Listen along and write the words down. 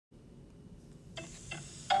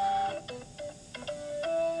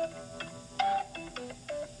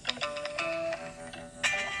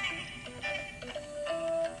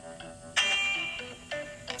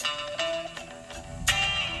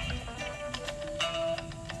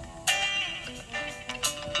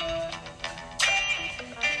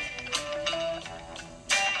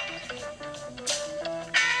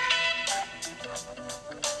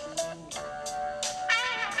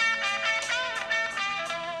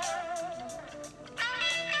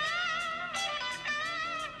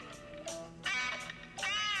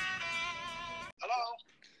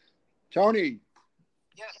Tony,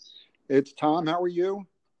 Yes, it's Tom. How are you? I'm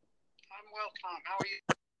well, Tom. How are you?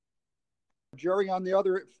 Jerry on the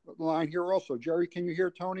other line here also. Jerry, can you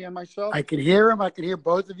hear Tony and myself? I can hear him. I can hear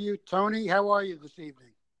both of you. Tony, how are you this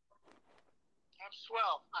evening? I'm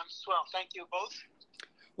swell. I'm swell. Thank you both.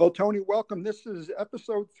 Well, Tony, welcome. This is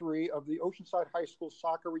episode 3 of the Oceanside High School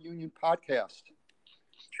Soccer Reunion podcast.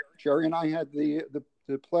 Jerry and I had the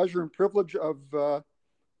pleasure and privilege of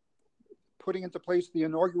putting into place the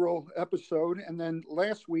inaugural episode. And then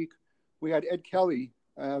last week, we had Ed Kelly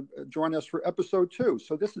join us for episode 2.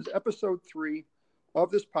 So this is episode 3 of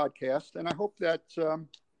this podcast. And I hope that,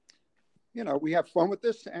 we have fun with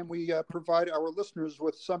this and we provide our listeners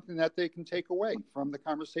with something that they can take away from the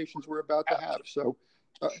conversations we're about to have. So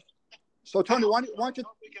Tony, why don't you...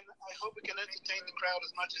 I hope we can entertain the crowd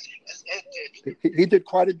as much as Ed did. He did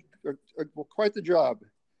quite the job.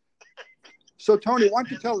 So Tony, why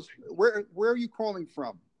don't you tell us, where are you calling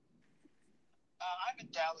from? I'm in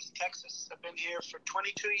Dallas, Texas. I've been here for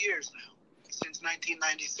 22 years now, since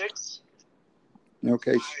 1996.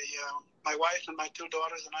 Okay. My wife and my 2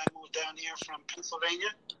 daughters and I moved down here from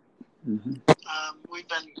Pennsylvania. Mm-hmm. We've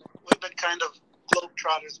been kind of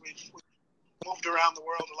globetrotters. We've moved around the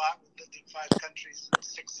world a lot. We've lived in 5 countries and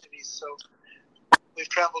 6 cities, so we've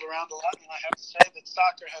traveled around a lot. And I have to say that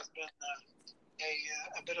soccer has been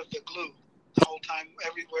a bit of the glue the whole time.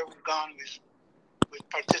 Everywhere we've gone, we've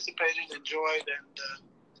participated, enjoyed, and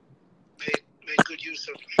made good use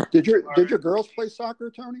of. Did your girls play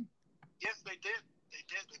soccer, Tony? Yes, they did.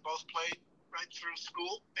 They both played right through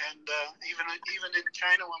school, and even in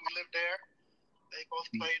China when we lived there, they both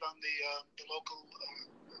played on the local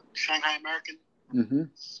Shanghai American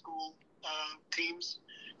school teams.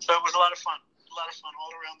 So it was a lot of fun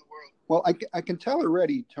all around the world. Well, I can tell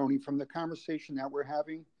already, Tony, from the conversation that we're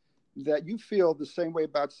having, that you feel the same way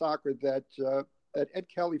about soccer that Ed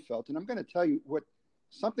Kelly felt. And I'm going to tell you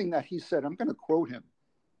something that he said. I'm going to quote him.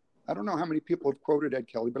 I don't know how many people have quoted Ed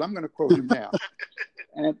Kelly, but I'm going to quote him now.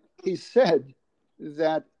 And he said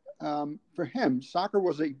that for him, soccer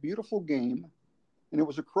was a beautiful game, and it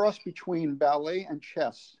was a cross between ballet and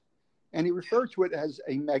chess. And he referred to it as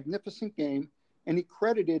a magnificent game, and he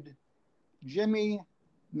credited Jimmy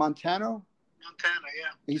Montano. Montana,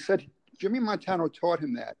 yeah. He said Jimmy Montano taught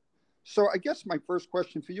him that. So I guess my first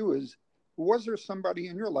question for you is, was there somebody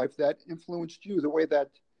in your life that influenced you the way that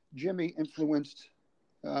Jimmy influenced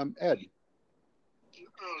Ed?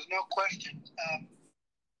 There's no question.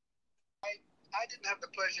 I didn't have the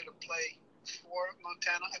pleasure to play for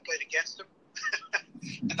Montana. I played against him,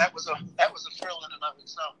 and that was a thrill in and of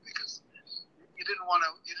itself, because you didn't want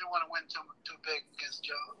to win too big against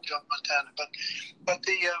Joe Montana. But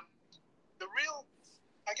the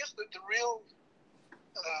real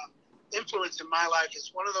influence in my life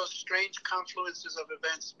is one of those strange confluences of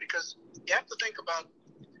events, because you have to think about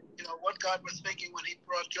what God was thinking when he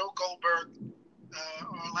brought Joe Goldberg,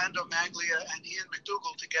 Orlando Maglia, and Ian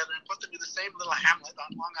McDougall together and put them in the same little hamlet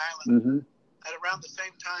on Long Island at around the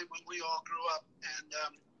same time when we all grew up,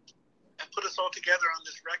 and put us all together on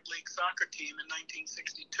this rec league soccer team in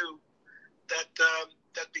 1962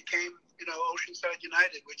 that became Oceanside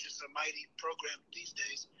United, which is a mighty program these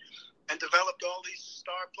days, and developed all these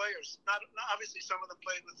star players. Not obviously some of them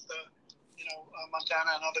played with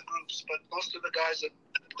Montana and other groups, but most of the guys that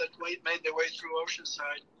made their way through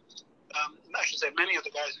Oceanside, I should say many of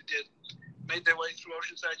the guys who did, made their way through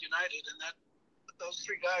Oceanside United, and those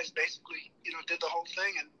 3 guys basically did the whole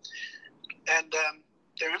thing, and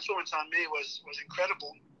their influence on me was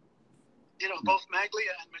incredible. Both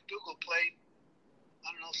Maglia and McDougall played,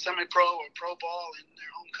 semi-pro or pro ball in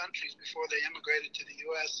their home countries before they immigrated to the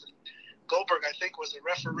U.S. And Goldberg, I think, was a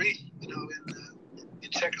referee, in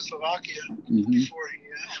Czechoslovakia before he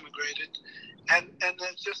emigrated. And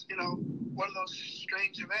it's just, one of those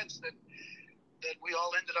strange events that we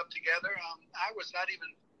all ended up together. I was not even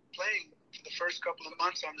playing for the first couple of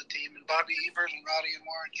months on the team, and Bobby Ebert and Roddy and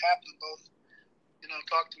Warren Chaplin both,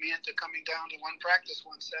 talked me into coming down to one practice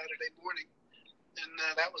one Saturday morning. And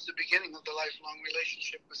that was the beginning of the lifelong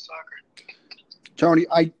relationship with soccer. Tony,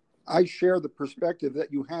 I share the perspective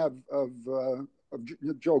that you have of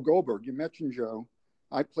Joe Goldberg. You mentioned Joe.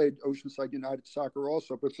 I played Oceanside United soccer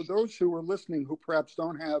also. But for those who are listening who perhaps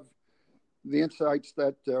don't have the insights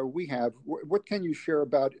that we have, what can you share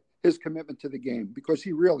about his commitment to the game? Because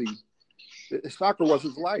soccer was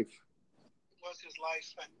his life. It was his life,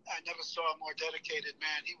 and I never saw a more dedicated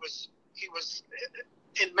man. He was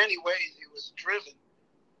in many ways, he was driven.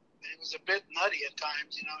 He was a bit nutty at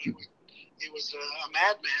times, he was a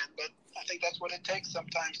madman, but I think that's what it takes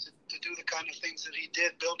sometimes to do the kind of things that he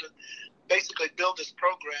did, basically build this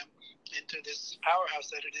program into this powerhouse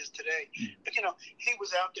that it is today. But he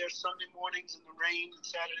was out there Sunday mornings in the rain and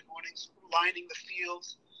Saturday mornings lining the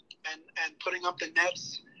fields and putting up the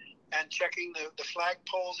nets and checking the flag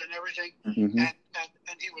poles and everything.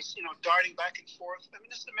 And he was darting back and forth. I mean,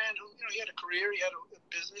 this is a man who he had a career, he had a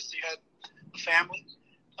business, he had a family,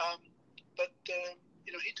 but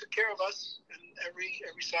he took care of us and every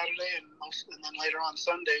Saturday and then later on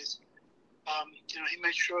Sundays. He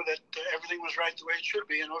made sure that everything was right the way it should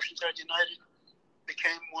be, and Oceanside United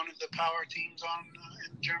became one of the power teams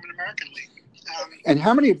in the German American League. And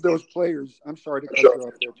how many of those players, I'm sorry to cut you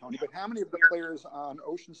off there, Tony, but how many of the players on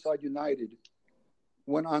Oceanside United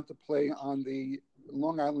went on to play on the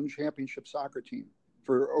Long Island Championship soccer team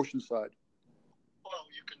for Oceanside? Well,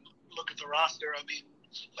 you can look at the roster. I mean,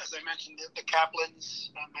 as I mentioned, the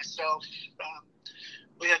Kaplans, myself,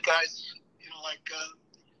 we had guys, like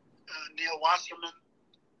Neil Wasserman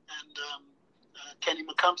and Kenny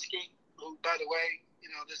McCumsky, who, by the way,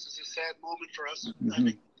 this is a sad moment for us.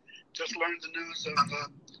 I just learned the news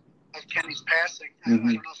of Kenny's passing. I don't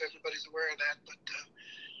know if everybody's aware of that,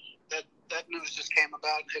 but that news just came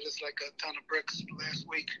about and hit us like a ton of bricks last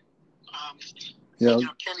week.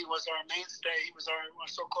 Kenny was our mainstay. He was our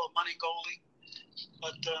so-called money goalie.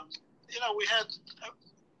 But, we had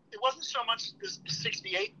it wasn't so much the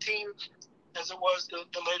 68 team as it was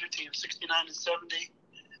the later team, 69 and 70,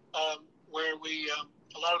 where we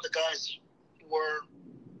a lot of the guys were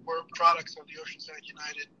products of the Oceanside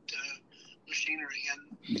United machinery, and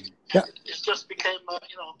it just became a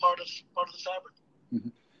part of the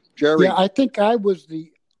fabric. Jerry, I think I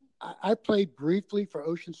played briefly for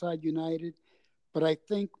Oceanside United, but I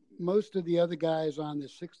think most of the other guys on the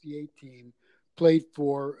 68 team played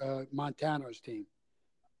for Montano's team.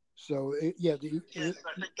 So yes, I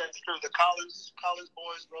think that's true. The Collins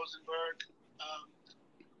boys, Rosenberg.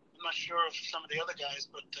 I'm not sure of some of the other guys,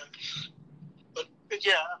 but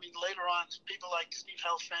yeah, I mean, later on, people like Steve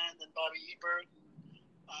Helfand and Bobby Ebert,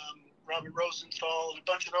 Robert Rosenthal, and a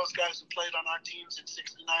bunch of those guys who played on our teams in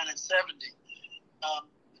 69 and 70,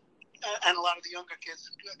 and a lot of the younger kids,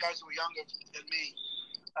 guys who were younger than me,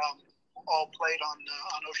 all played on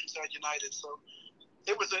Oceanside United. So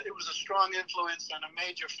it was a strong influence and a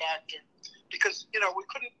major factor, because we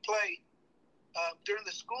couldn't play during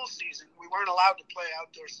the school season. We weren't allowed to play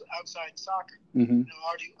outside soccer.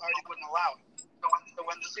 Artie wouldn't allow it. So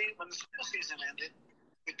when the school season ended,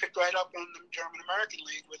 we picked right up in the German American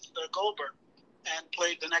League with Goldberg and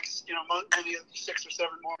played the next maybe 6 or 7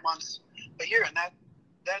 more months a year, and that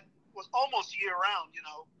was almost year round.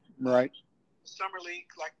 Right. Summer league,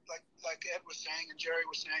 like Ed was saying and Jerry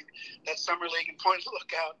was saying, that summer league in Point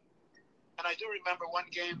Lookout. And I do remember one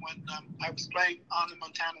game when I was playing on the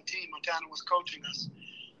Montana team. Montana was coaching us,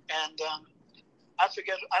 and I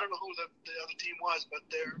don't know who the other team was, but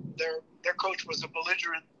their coach was a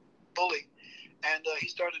belligerent bully, and he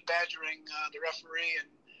started badgering the referee,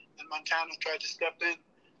 and Montana tried to step in,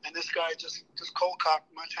 and this guy just cold cocked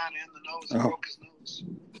Montana in the nose and broke his nose.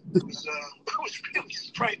 It was really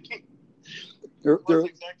frightening. There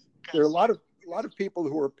are a lot of people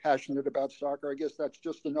who are passionate about soccer. I guess that's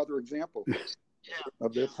just another example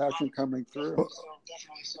of their passion coming through.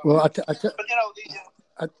 Definitely so. Well, but the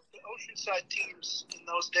Oceanside teams in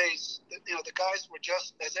those days, the guys were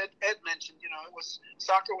just, as Ed mentioned,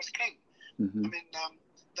 soccer was king. I mean,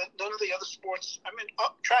 none of the other sports. I mean,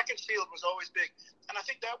 track and field was always big, and I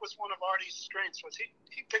think that was one of Artie's strengths. Was he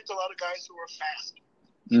picked a lot of guys who were fast.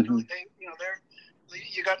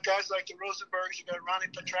 You got guys like the Rosenbergs, you got Ronnie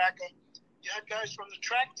Petraka, you had guys from the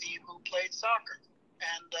track team who played soccer,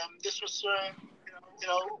 and this was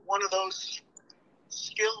one of those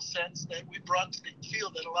skill sets that we brought to the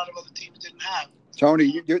field that a lot of other teams didn't have. Tony,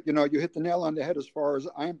 you hit the nail on the head as far as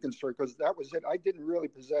I'm concerned, because that was it. I didn't really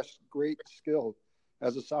possess great skill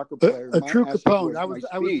as a soccer player. A true component. I was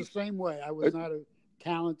the same way. I was not a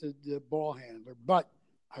talented ball handler, but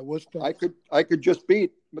I was fast. I could just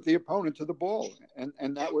beat the opponent to the ball,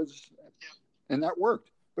 and that was, and that worked.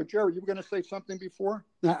 But Jerry, you were going to say something before?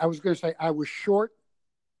 No, I was going to say I was short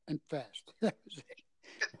and fast. That was it.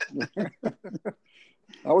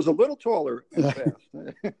 I was a little taller and fast,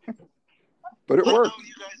 but it worked.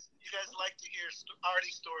 You guys like to hear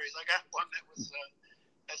Artie stories. I got one that was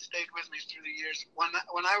that stayed with me through the years. When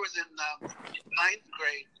I was in 9th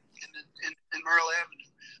grade in Merle Avenue,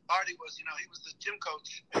 Artie was, he was the gym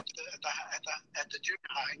coach at the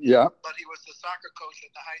junior high. Yeah. But he was the soccer coach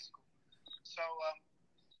at the high school. So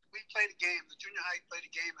we played a game. The junior high played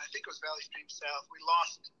a game. I think it was Valley Stream South. We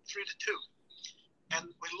lost 3-2,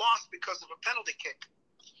 and we lost because of a penalty kick.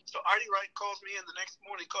 So Artie Wright calls me in the next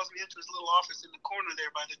morning. Calls me into his little office in the corner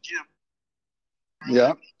there by the gym.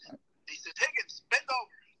 Yeah. He said, Higgins, bend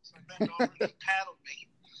over. So I bent over and he paddled me.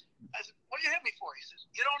 I said, what do you hit me for? He says,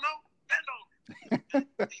 you don't know? Bend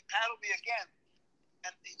over. He paddled me again.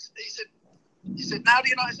 And he said, now do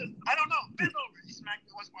you know? I said, I don't know. Bend over. He smacked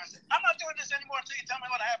me once more. I said, I'm not doing this anymore until you tell me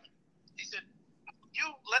what happened. He said, you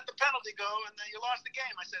let the penalty go and then you lost the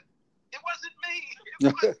game. I said, it wasn't me.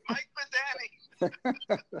 It was Mike Mazzani.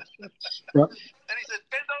 And he said,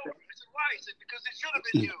 bend over. I said, why? He said, because it should have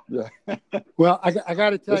been you. Well, I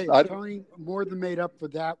got to tell you, Tony more than made up for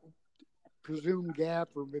that presumed gap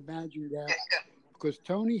or imagined gap, because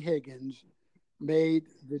Tony Higgins made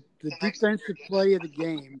the defensive play of the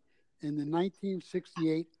game in the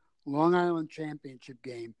 1968 Long Island Championship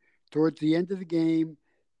game. Towards the end of the game,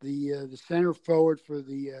 the center forward for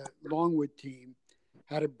the Longwood team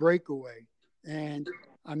had a breakaway. And,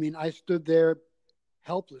 I mean, I stood there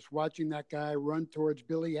helpless watching that guy run towards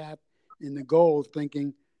Billy Happ in the goal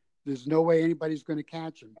thinking there's no way anybody's going to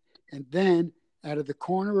catch him. And then out of the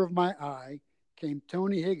corner of my eye came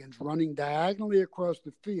Tony Higgins running diagonally across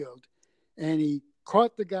the field, and he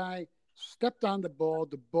caught the guy, stepped on the ball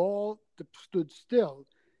stood still.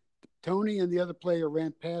 Tony and the other player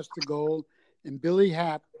ran past the goal, and Billy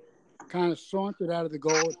Happ kind of sauntered out of the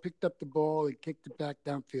goal, picked up the ball, and kicked it back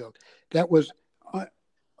downfield. That was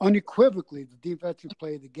unequivocally the defensive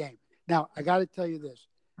play of the game. Now, I got to tell you this.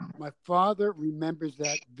 My father remembers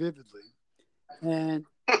that vividly. And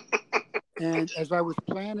as I was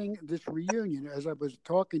planning this reunion, as I was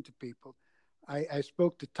talking to people, I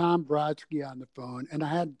spoke to Tom Brodsky on the phone, and I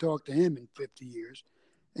hadn't talked to him in 50 years.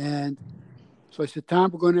 And so I said,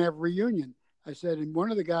 Tom, we're going to have a reunion. I said, and one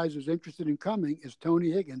of the guys who's interested in coming is Tony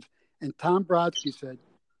Higgins. And Tom Brodsky said,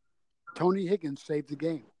 Tony Higgins saved the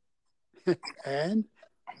game. And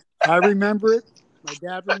I remember it. My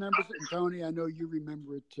dad remembers it. And Tony, I know you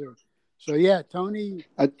remember it too. So, yeah, Tony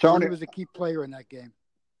was a key player in that game.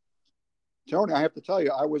 Tony, I have to tell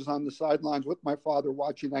you, I was on the sidelines with my father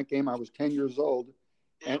watching that game. I was 10 years old,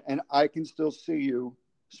 and I can still see you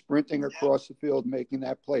sprinting across the field making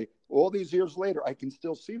that play. All these years later, I can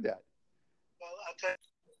still see that. Well, I'll tell you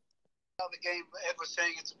how the game, Ed was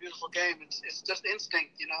saying, it's a beautiful game. It's just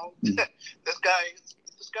instinct, you know. This guy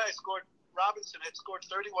scored, Robinson had scored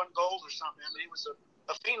 31 goals or something. I mean, he was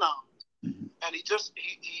a phenom. And he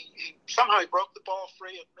somehow broke the ball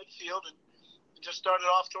free at midfield and just started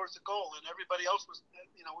off towards the goal, and everybody else was,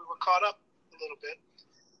 we were caught up a little bit,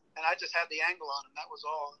 and I just had the angle on him. That was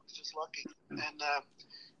all. It was just lucky. And,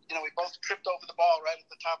 we both tripped over the ball right at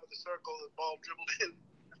the top of the circle. The ball dribbled in.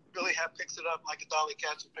 Billy Happ picks it up like a dolly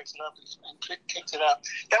catcher, picks it up and kicks it out.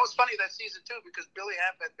 That was funny that season, too, because Billy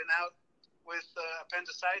Happ had been out with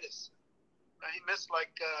appendicitis. He missed I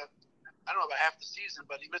don't know about half the season,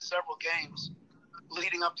 but he missed several games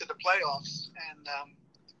leading up to the playoffs, and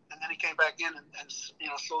then he came back in and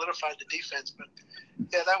solidified the defense. But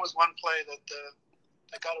yeah, that was one play that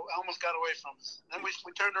almost got away from us. Then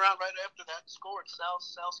we turned around right after that, scored. Sal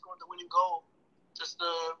scored the winning goal just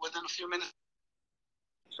within a few minutes.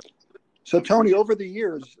 So Tony, over the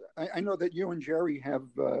years, I know that you and Jerry have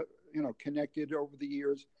connected over the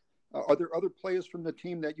years. Are there other players from the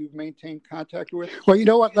team that you've maintained contact with? Well, you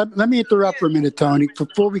know what? Let me interrupt for a minute, Tony,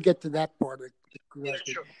 before we get to that part of the question.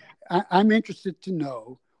 Yeah, sure. I'm interested to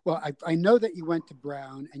know. Well, I know that you went to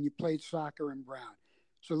Brown and you played soccer in Brown.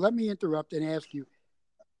 So let me interrupt and ask you,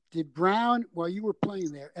 did Brown, while you were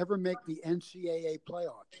playing there, ever make the NCAA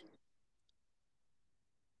playoffs?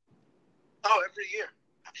 Oh, every year.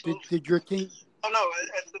 Absolutely. Did your team? Oh, no.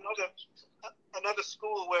 It's another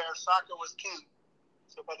school where soccer was king.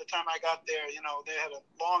 So by the time I got there, they had a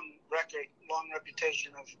long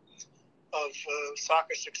reputation of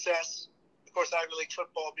soccer success. Of course, Ivy League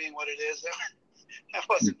football being what it is, that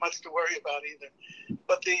wasn't much to worry about either.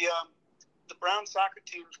 But the Brown soccer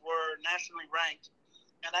teams were nationally ranked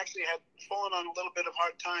and actually had fallen on a little bit of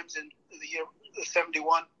hard times in the year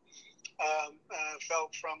 71.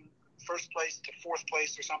 Fell from first place to fourth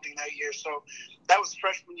place or something that year. So that was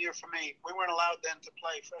freshman year for me. We weren't allowed then to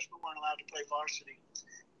play. Freshmen weren't allowed to play varsity.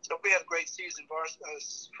 So we had a great season,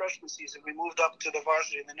 freshman season. We moved up to the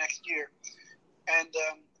varsity the next year. And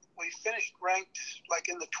we finished ranked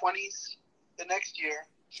in the 20s the next year,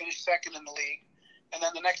 finished second in the league. And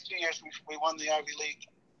then the next 2 years, we won the Ivy League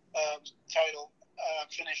title,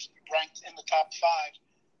 finished ranked in the top 5.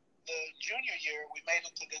 The junior year, we made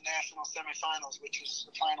it to the national semifinals, which was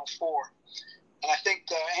the Final Four. And I think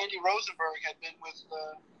Andy Rosenberg had been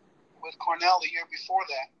with Cornell the year before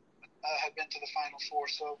that, had been to the Final Four.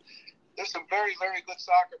 So there's some very, very good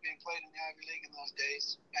soccer being played in the Ivy League in those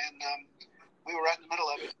days. And we were right in the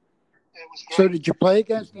middle of it. It was great. So did you play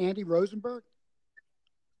against Andy Rosenberg?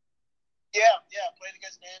 Yeah. I played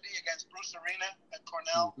against Andy, against Bruce Arena at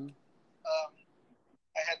Cornell. Mm-hmm.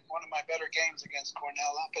 I had one of my better games against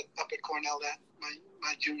Cornell up at Cornell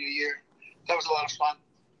my junior year. That was a lot of fun.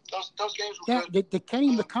 Those games were Yeah, good. the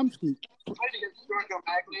Kenny McCumsky. Played against Giorgio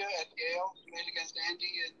Maglia at Yale. Played against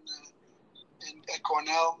Andy at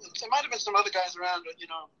Cornell. There might have been some other guys around, but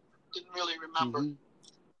didn't really remember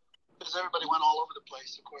because everybody went all over the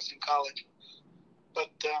place, of course, in college.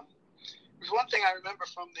 But there's one thing I remember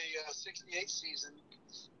from the '68 season.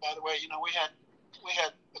 By the way, we had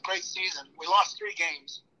a great season. We lost 3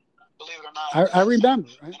 games, believe it or not. I remember.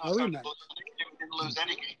 I remember. We didn't lose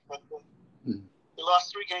any game, but we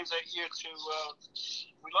lost 3 games that year to.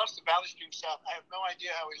 We lost to Valley Stream South. I have no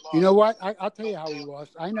idea how we lost. You know what? I'll tell you how we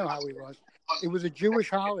lost. I know how we lost. It was a Jewish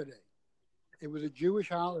holiday. And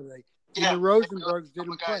the Rosenbergs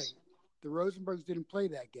didn't play. The Rosenbergs didn't play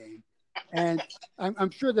that game. And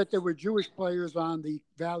I'm sure that there were Jewish players on the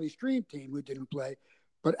Valley Stream team who didn't play,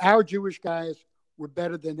 but our Jewish guys were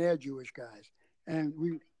better than their Jewish guys. And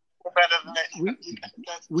we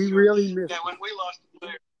really missed. Yeah, when we lost the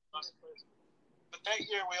players. But that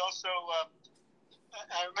year we also,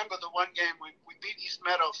 I remember the one game we beat East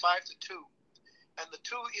Meadow 5-2. And the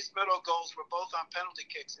 2 East Meadow goals were both on penalty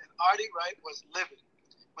kicks. And Artie Wright was livid.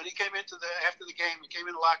 When he came after the game, he came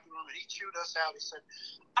in the locker room and he chewed us out. He said,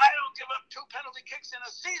 "I don't give up 2 penalty kicks in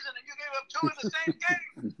a season, and you gave up 2 in the same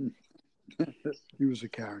game." He was a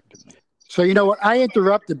character. So you know what? I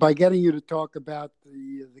interrupted by getting you to talk about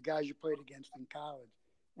the guys you played against in college,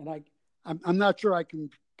 and I'm not sure I can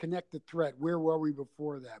connect the thread. Where were we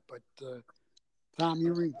before that? But Tom,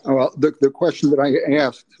 you read. Well, the question that I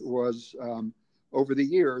asked was, over the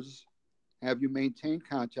years, have you maintained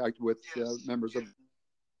contact with members of?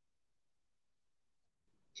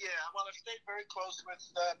 Yeah, well, I've stayed very close with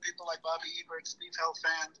people like Bobby Ebert, Steve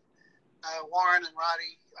Helfand, Warren and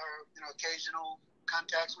Roddy are occasional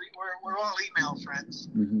contacts. We're all email friends.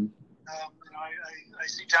 Mm-hmm. I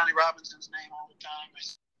see Johnny Robinson's name all the time.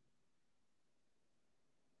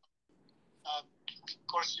 Of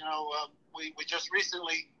course, we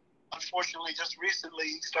unfortunately just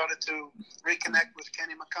recently started to reconnect with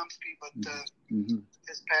Kenny McCumsky, but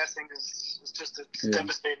his passing is just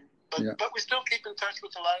devastating. But we still keep in touch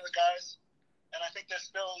with a lot of the guys, and I think there's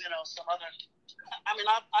still some other. I mean,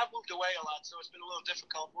 I've moved away a lot, so it's been a little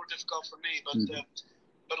more difficult for me. But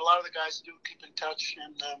but a lot of the guys do keep in touch,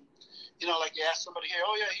 and like you ask somebody here,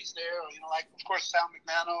 oh yeah, he's there, or like of course Sal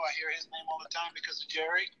McManno, I hear his name all the time because of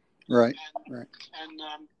Jerry. Right. And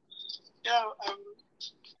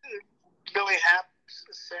Billy Happ,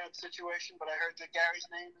 a sad situation, but I heard that Gary's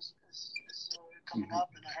name is coming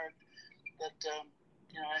up, and I heard that.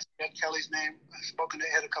 I said Kelly's name. I've spoken to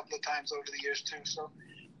Ed a couple of times over the years too. So,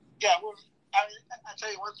 yeah, I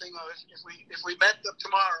tell you one thing though: if we met up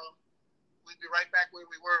tomorrow, we'd be right back where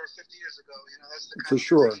we were 50 years ago. That's the kind for of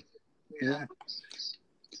sure. Yeah.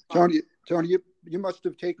 Tony, you must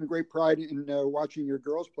have taken great pride in watching your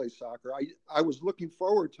girls play soccer. I was looking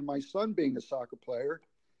forward to my son being a soccer player,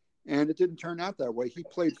 and it didn't turn out that way. He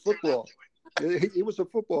played football. He was a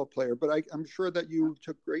football player, but I'm sure that you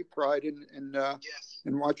took great pride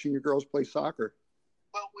in watching your girls play soccer.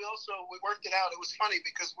 Well, we worked it out. It was funny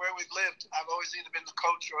because where we've lived, I've always either been the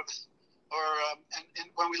coach and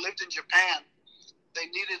when we lived in Japan, they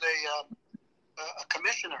needed a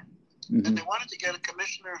commissioner, and they wanted to get a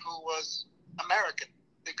commissioner who was American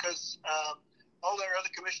because all their other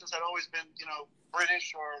commissioners had always been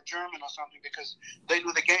British or German or something because they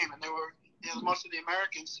knew the game, and they were most of the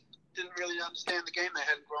Americans didn't really understand the game. They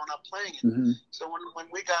hadn't grown up playing it. Mm-hmm. So when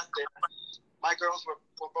we got there, my girls were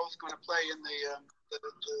both going to play in the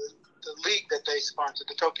league that they sponsored,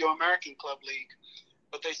 the Tokyo American Club League.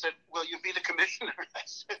 But they said, "Will you be the commissioner?" I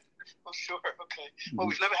said, "Oh, sure, okay." Well,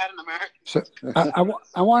 we've never had an American. So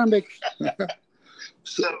I want to make.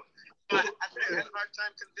 So I had a hard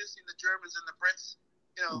time convincing the Germans and the Brits,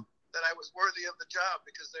 that I was worthy of the job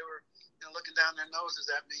because they were looking down their noses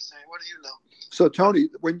at me saying, "What do you know?" So,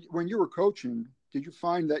 Tony, when you were coaching, did you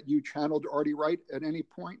find that you channeled Artie Wright at any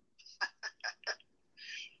point?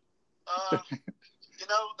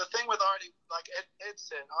 The thing with Artie, like Ed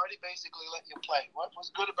said, Artie basically let you play. What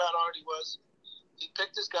was good about Artie was he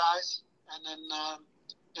picked his guys, and then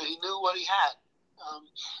he knew what he had,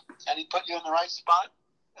 and he put you in the right spot.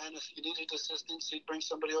 And if you needed assistance, he'd bring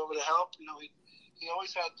somebody over to help. He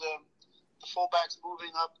always had the fullbacks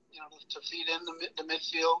moving up, to feed in the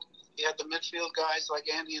midfield. He had the midfield guys like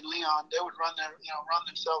Andy and Leon. They would run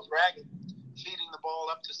themselves ragged, feeding the ball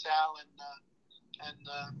up to Sal and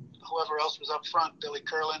whoever else was up front, Billy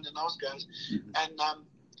Curland and those guys. And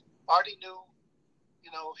Artie knew,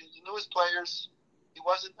 he knew his players, he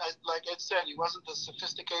wasn't, like Ed said, he wasn't the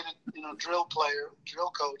sophisticated, drill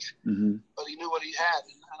coach, but he knew what he had.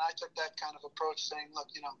 And I took that kind of approach, saying, look,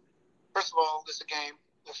 first of all, this is a game.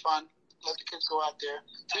 They're fun. Let the kids go out there.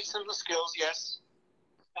 Teach them the skills, yes.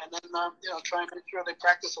 And then, try and make sure they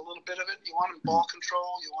practice a little bit of it. You want them ball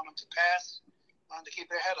control. You want them to pass. You want them to keep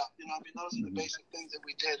their head up. Those are the basic things that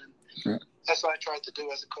we did. And that's what I tried to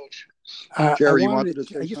do as a coach. Jerry, you wanted to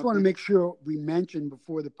say something? I just want to make sure we mentioned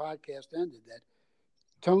before the podcast ended that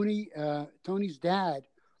Tony's dad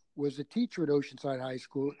was a teacher at Oceanside High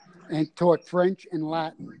School and taught French and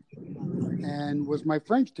Latin, and was my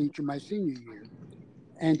French teacher my senior year.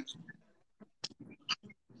 And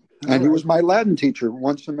he was my Latin teacher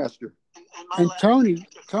one semester. And Tony,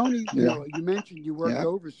 you mentioned you worked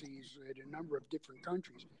overseas in a number of different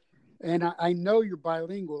countries. And I know you're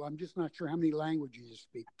bilingual. I'm just not sure how many languages you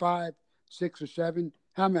speak. 5, 6, or 7?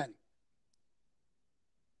 How many?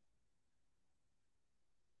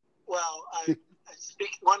 Well, I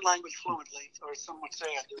speak one language fluently, or some would say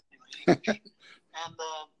I do anyway. And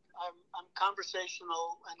I'm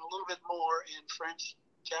conversational and a little bit more in French,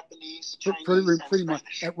 Japanese, Chinese, pretty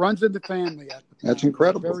much. That runs in the family. That's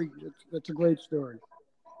incredible. That's a great story.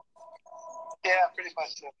 Yeah, pretty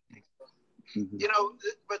much so.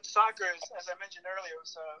 But soccer, as I mentioned earlier,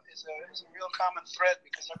 is a real common thread,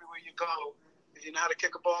 because everywhere you go, if you know how to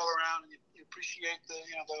kick a ball around, and you appreciate the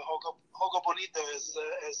juego bonito, as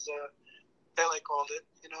Pele called it.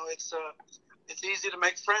 It's easy to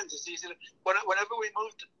make friends. It's easy to whenever we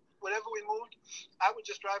moved, I would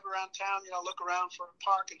just drive around town, look around for a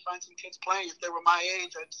park and find some kids playing. If they were my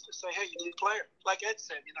age, I'd just say, hey, you need a player. Like Ed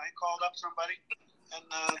said, he called up somebody, and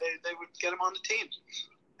they would get him on the team.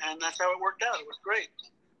 And that's how it worked out. It was great.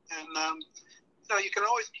 And, you can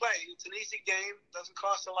always play. It's an easy game. Doesn't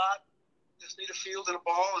cost a lot. Just need a field and a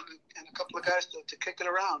ball and a couple of guys to kick it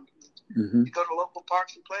around. You go to local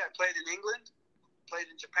parks and play. I played in England, played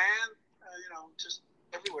in Japan, just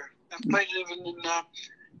everywhere. I've played even in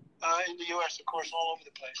the U.S., of course, all over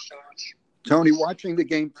the place. So Tony, watching the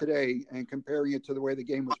game today and comparing it to the way the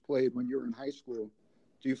game was played when you were in high school,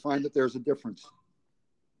 do you find that there's a difference?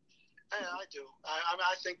 Yeah, I do.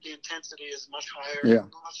 I think the intensity is much higher. Yeah.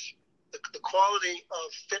 The quality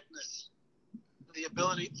of fitness, the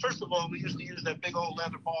ability. First of all, we used to use that big old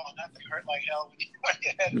leather ball, and that thing hurt like hell when you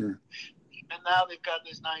hit it. And now they've got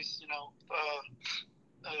this nice,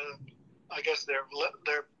 I guess they're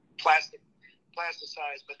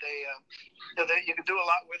plasticized, but you can do a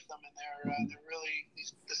lot with them, and they're really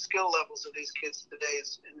the skill levels of these kids today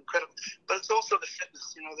is incredible. But it's also the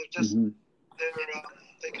fitness. They're just.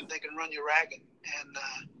 They can run you ragged and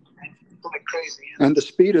like crazy. And the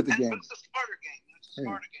speed of the game. It's a smarter game.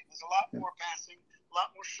 There's a lot more passing, a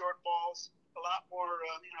lot more short balls, a lot more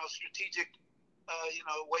strategic,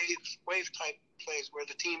 wave type plays where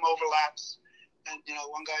the team overlaps, and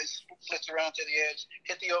one guy splits around to the edge,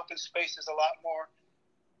 hit the open spaces a lot more,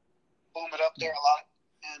 boom it up there a lot,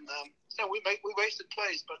 and we wasted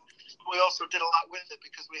plays, but we also did a lot with it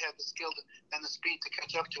because we had the skill and the speed to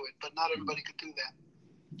catch up to it. But not everybody could do that.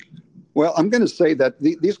 Well, I'm going to say that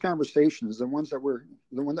these conversations, the one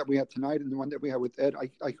that we have tonight and the one that we have with Ed,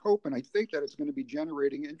 I hope and I think that it's going to be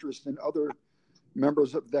generating interest in other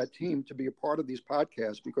members of that team to be a part of these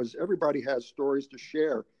podcasts, because everybody has stories to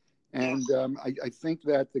share. And I think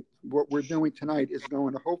that what we're doing tonight is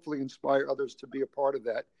going to hopefully inspire others to be a part of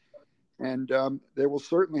that. And they will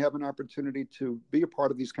certainly have an opportunity to be a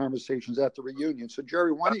part of these conversations at the reunion. So,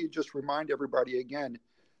 Jerry, why don't you just remind everybody again,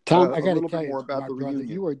 Tom, I got to tell you, more about the reunion.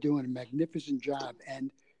 You are doing a magnificent job,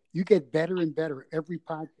 and you get better and better every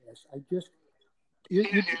podcast.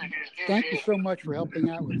 Thank you so much for helping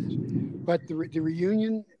out with this. But the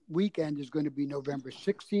reunion weekend is going to be November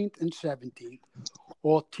 16th and 17th.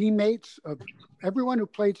 All teammates of everyone who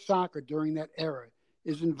played soccer during that era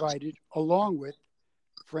is invited, along with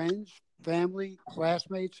friends, family,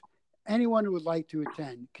 classmates. Anyone who would like to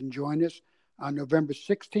attend can join us on November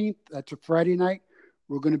 16th. That's a Friday night.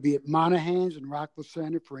 We're going to be at Monahan's in Rockville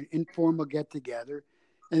Center for an informal get-together.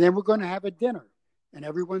 And then we're going to have a dinner, and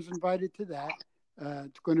everyone's invited to that.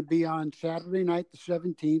 It's going to be on Saturday night, the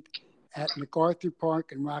 17th, at MacArthur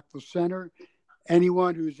Park in Rockville Center.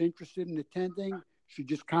 Anyone who's interested in attending should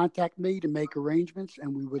just contact me to make arrangements,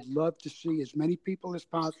 and we would love to see as many people as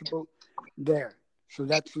possible there. So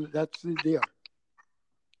that's the deal.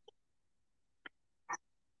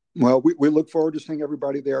 Well, we look forward to seeing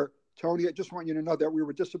everybody there. Tony, I just want you to know that we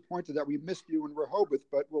were disappointed that we missed you in Rehoboth,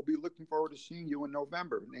 but we'll be looking forward to seeing you in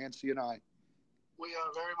November, Nancy and I. We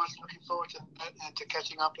are very much looking forward to that and to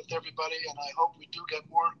catching up with everybody, and I hope we do get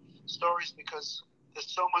more stories, because there's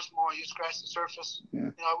so much more. You scratch the surface. Yeah.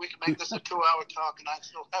 we can make this a 2-hour talk, and I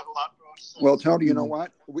still have a lot more to say. Well, Tony, you know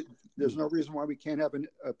what? There's no reason why we can't have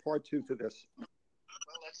a part 2 to this. Well,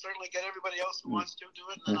 let's certainly get everybody else who wants to do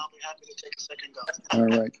it, and then I'll be happy to take a second go.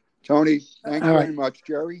 All right. Tony, thanks very much.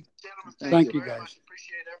 Jerry? Gentlemen, Thank you, very guys. much.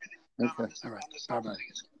 Appreciate everything. Okay. All right.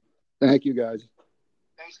 Bye-bye. Thank you, guys.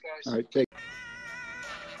 Thanks, guys. All right. Take